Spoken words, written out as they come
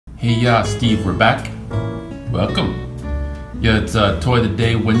Hey, Steve, we're back. Welcome. Yeah, it's Toy of the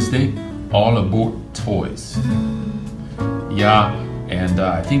Day Wednesday, all about toys. Yeah, and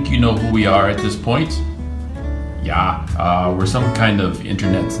I think you know who we are at this point. Yeah, we're some kind of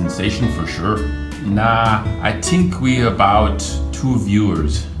internet sensation for sure. Nah, I think we about 2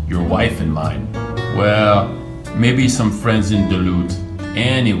 viewers, your wife and mine. Well, maybe some friends in Duluth.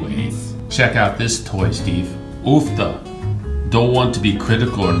 Anyways, check out this toy, Steve. Oofta. Don't want to be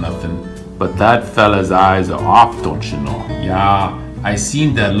critical or nothing, but that fella's eyes are off, don't you know? Yeah, I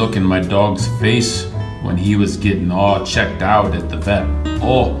seen that look in my dog's face when he was getting all checked out at the vet.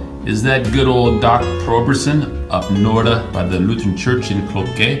 Oh, is that good old Doc Proberson up north by the Lutheran Church in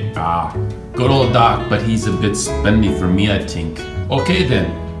Cloquet? Ah, good old Doc, but he's a bit spendy for me, I think. Okay then,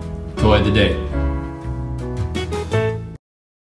 Toy of the Day.